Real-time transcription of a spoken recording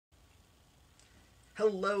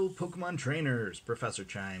Hello, Pokemon trainers! Professor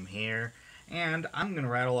Chime here, and I'm going to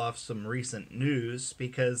rattle off some recent news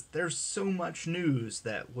because there's so much news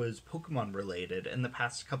that was Pokemon related in the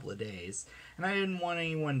past couple of days, and I didn't want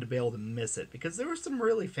anyone to be able to miss it because there was some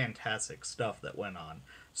really fantastic stuff that went on.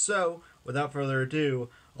 So, without further ado,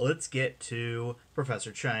 let's get to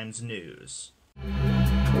Professor Chime's news.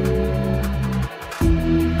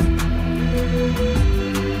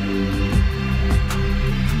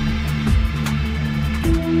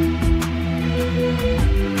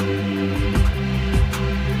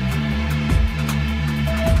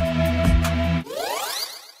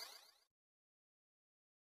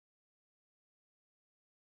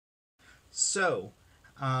 So,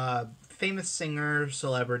 famous singer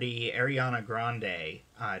celebrity Ariana Grande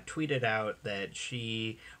tweeted out that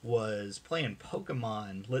she was playing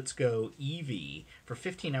Pokemon Let's Go Eevee for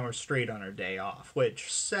 15 hours straight on her day off,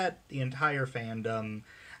 which set the entire fandom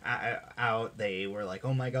out. They were like,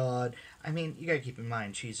 oh my god. I mean, you gotta keep in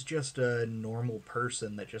mind, she's just a normal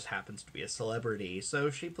person that just happens to be a celebrity, so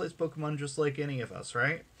she plays Pokemon just like any of us,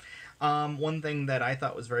 right? One thing that I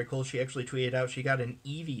thought was very cool, she actually tweeted out she got an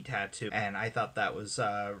Eevee tattoo, and I thought that was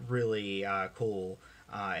really cool.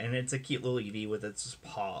 And it's a cute little Eevee with its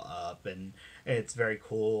paw up, and it's very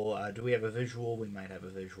cool. Do we have a visual? We might have a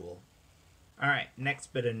visual. Alright,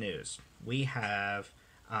 next bit of news. We have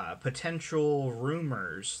potential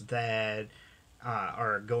rumors that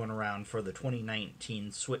are going around for the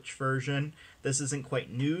 2019 Switch version. This isn't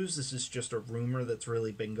quite news, this is just a rumor that's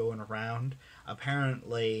really been going around.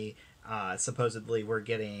 Apparently, supposedly, we're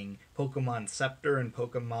getting Pokemon Scepter and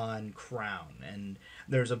Pokemon Crown, and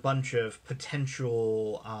there's a bunch of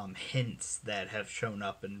potential hints that have shown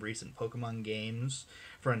up in recent Pokemon games.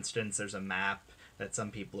 For instance, there's a map that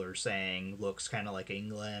some people are saying looks kind of like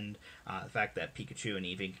England. The fact that Pikachu and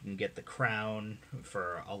Eevee can get the crown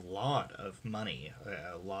for a lot of money,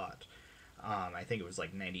 a lot. I think it was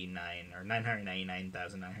like 99 or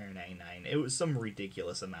 999,999. It was some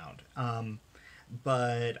ridiculous amount.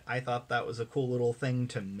 But I thought that was a cool little thing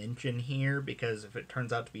to mention here because if it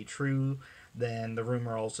turns out to be true, then the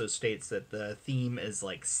rumor also states that the theme is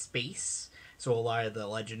like space. So a lot of the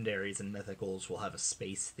legendaries and mythicals will have a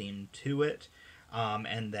space theme to it.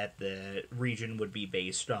 And that the region would be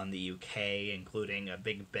based on the UK, including a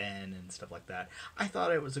Big Ben and stuff like that. I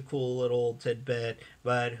thought it was a cool little tidbit,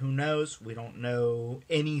 but who knows? We don't know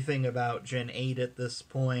anything about Gen 8 at this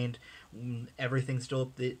point. Everything's still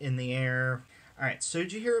up in the air. Alright, so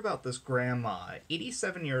did you hear about this grandma?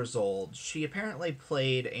 87 years old. She apparently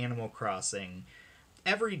played Animal Crossing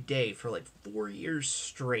every day for like 4 years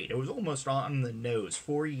straight. It was almost on the nose,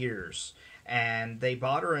 4 years. And they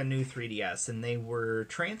bought her a new 3DS, and they were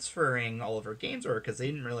transferring all of her games over because they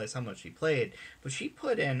didn't realize how much she played. But she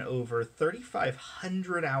put in over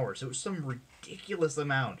 3,500 hours. It was some ridiculous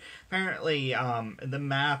amount. Apparently, the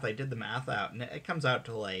math, I did the math out, and it comes out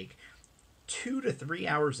to like 2 to 3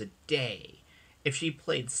 hours a day if she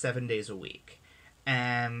played 7 days a week.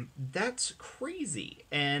 And that's crazy.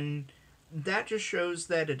 And that just shows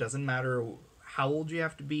that it doesn't matter how old you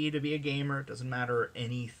have to be a gamer. It doesn't matter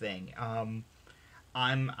anything.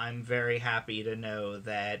 I'm very happy to know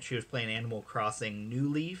that she was playing Animal Crossing New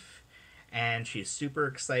Leaf, and she's super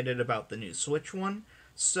excited about the new Switch one.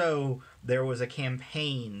 So there was a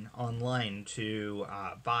campaign online to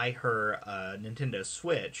buy her a Nintendo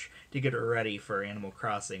Switch to get her ready for Animal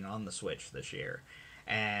Crossing on the Switch this year.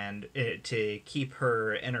 And to keep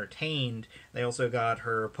her entertained, they also got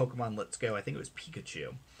her Pokemon Let's Go. I think it was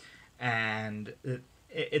Pikachu. And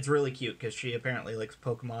it's really cute because she apparently likes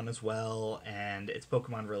Pokemon as well, and it's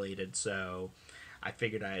Pokemon related, so I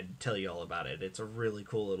figured I'd tell you all about it. It's a really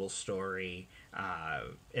cool little story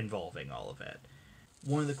involving all of it.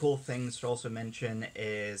 One of the cool things to also mention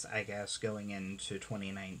is, I guess, going into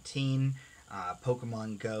 2019,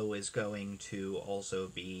 Pokemon Go is going to also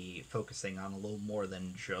be focusing on a little more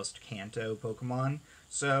than just Kanto Pokemon.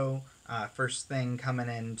 So, first thing coming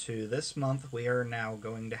into this month, we are now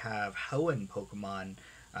going to have Hoenn Pokemon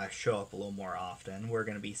show up a little more often. We're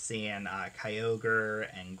going to be seeing Kyogre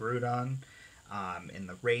and Groudon in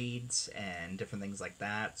the raids and different things like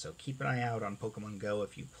that. So keep an eye out on Pokemon Go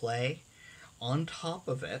if you play. On top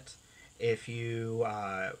of it, if you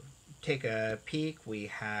take a peek, we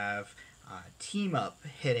have Team Up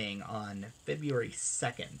hitting on February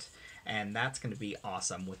 2nd. And that's going to be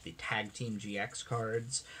awesome with the Tag Team GX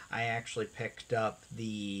cards. I actually picked up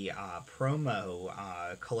the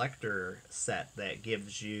promo collector set that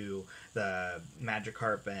gives you the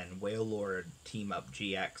Magikarp and Wailord Team Up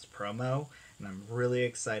GX promo. and I'm really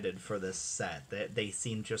excited for this set. They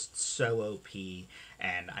seem just so OP,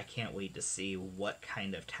 and I can't wait to see what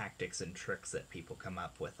kind of tactics and tricks that people come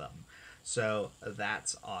up with them. So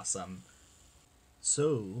that's awesome.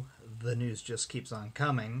 So the news just keeps on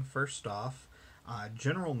coming. First off,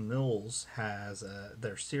 General Mills has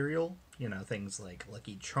their cereal. You know, things like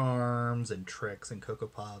Lucky Charms and Trix and Cocoa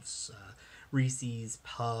Puffs, Reese's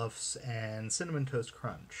Puffs, and Cinnamon Toast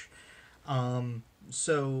Crunch.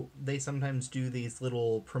 So they sometimes do these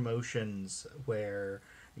little promotions where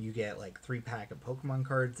you get like 3 pack of Pokemon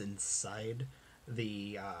cards inside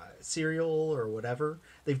the cereal or whatever.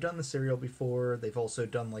 They've done the cereal before. They've also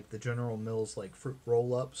done like the General Mills like fruit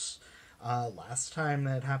roll ups. Last time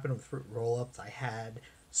that happened with fruit roll ups, I had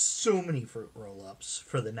so many fruit roll ups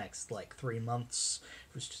for the next like 3 months.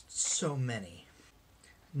 It was just so many.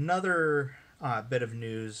 Another bit of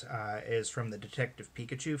news is from the Detective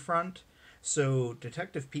Pikachu front. So,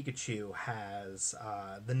 Detective Pikachu has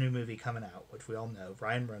the new movie coming out, which we all know,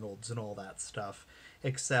 Ryan Reynolds and all that stuff,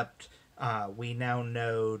 except we now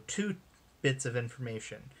know 2 bits of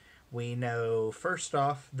information. We know, first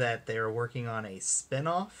off, that they're working on a spin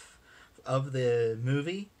off of the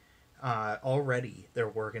movie. Already they're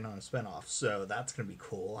working on a spinoff, so that's going to be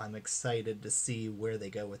cool. I'm excited to see where they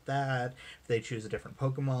go with that. If they choose a different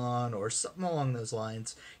Pokemon or something along those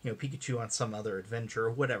lines, you know, Pikachu on some other adventure,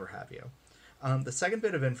 whatever have you. The second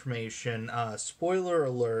bit of information, spoiler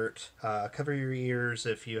alert, cover your ears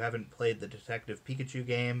if you haven't played the Detective Pikachu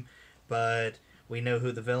game, but we know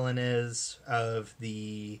who the villain is of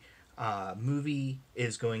the movie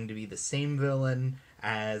is going to be the same villain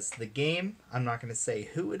as the game. I'm not going to say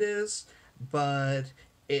who it is, but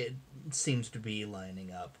it seems to be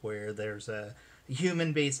lining up where there's a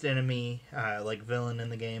human-based enemy, like villain in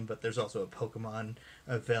the game, but there's also a Pokemon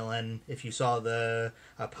villain. If you saw the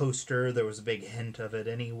poster, there was a big hint of it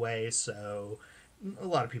anyway, so a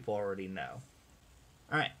lot of people already know.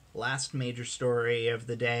 Alright, last major story of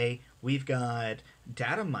the day. We've got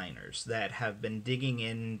data miners that have been digging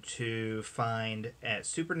in to find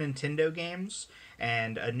Super Nintendo games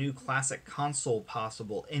and a new classic console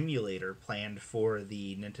possible emulator planned for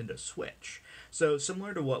the Nintendo Switch. So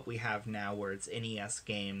similar to what we have now where it's NES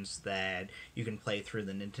games that you can play through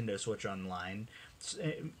the Nintendo Switch Online,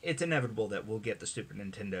 it's inevitable that we'll get the Super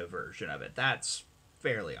Nintendo version of it. That's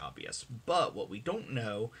fairly obvious. But what we don't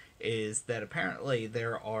know is that apparently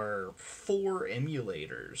there are 4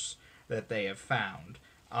 emulators that they have found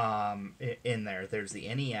in there. There's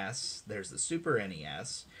the NES, there's the Super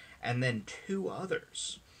NES, and then 2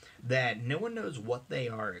 others that no one knows what they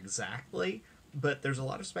are exactly, but there's a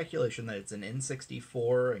lot of speculation that it's an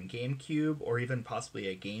N64 and GameCube, or even possibly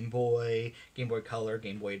a Game Boy, Game Boy Color,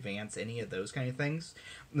 Game Boy Advance, any of those kind of things.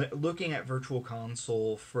 Looking at Virtual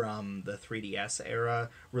Console from the 3DS era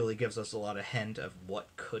really gives us a lot of hint of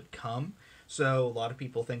what could come. So a lot of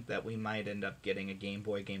people think that we might end up getting a Game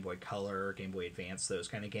Boy, Game Boy Color, Game Boy Advance, those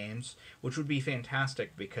kind of games, which would be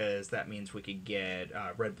fantastic because that means we could get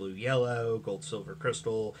Red, Blue, Yellow, Gold, Silver,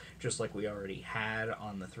 Crystal, just like we already had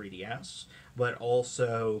on the 3DS, but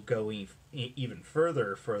also going even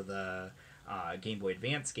further for the Game Boy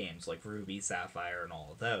Advance games like Ruby, Sapphire, and all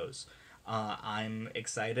of those. I'm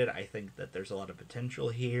excited. I think that there's a lot of potential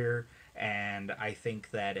here, and I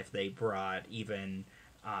think that if they brought even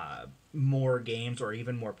more games or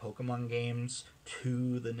even more Pokemon games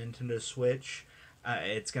to the Nintendo Switch,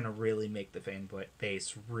 it's going to really make the fan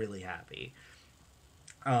base really happy.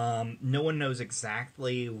 No one knows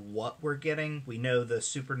exactly what we're getting. We know the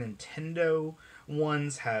Super Nintendo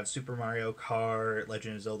ones have Super Mario Kart,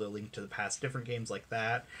 Legend of Zelda, Link to the Past, different games like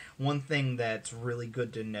that. One thing that's really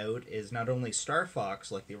good to note is not only Star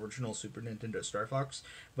Fox, like the original Super Nintendo Star Fox,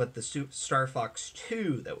 but the Star Fox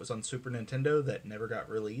 2 that was on Super Nintendo that never got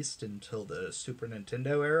released until the Super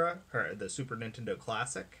Nintendo era, or the Super Nintendo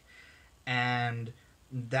Classic. And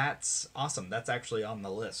that's awesome. That's actually on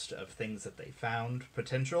the list of things that they found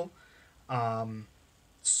potential.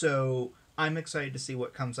 So I'm excited to see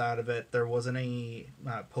what comes out of it. There wasn't any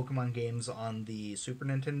Pokemon games on the Super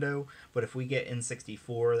Nintendo, but if we get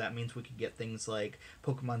N64, that means we could get things like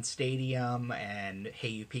Pokemon Stadium and Hey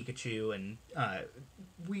You Pikachu and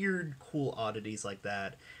weird, cool oddities like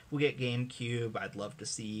that. If we get GameCube, I'd love to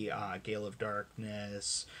see Gale of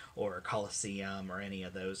Darkness or Coliseum or any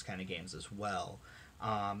of those kind of games as well.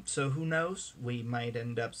 So who knows? We might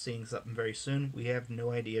end up seeing something very soon. We have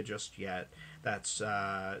no idea just yet. That's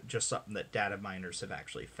just something that data miners have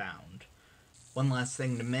actually found. One last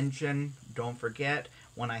thing to mention, don't forget,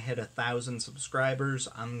 when I hit 1,000 subscribers,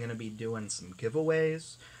 I'm going to be doing some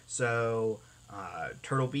giveaways. So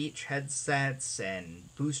Turtle Beach headsets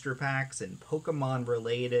and booster packs and Pokemon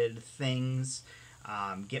related things.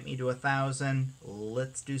 Get me to 1,000.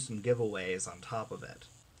 Let's do some giveaways on top of it.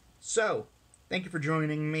 So, thank you for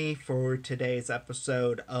joining me for today's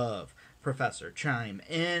episode of Professor Chime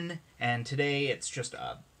In. And today it's just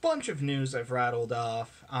a bunch of news I've rattled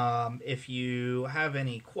off. If you have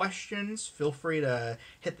any questions, feel free to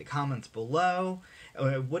hit the comments below.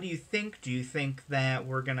 What do you think? Do you think that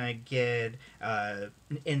we're gonna get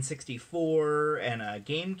N64 and a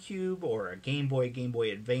GameCube or a Game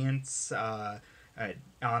Boy Advance on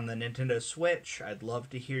the Nintendo Switch? I'd love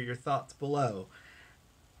to hear your thoughts below.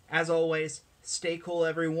 As always, stay cool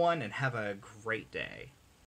everyone and have a great day.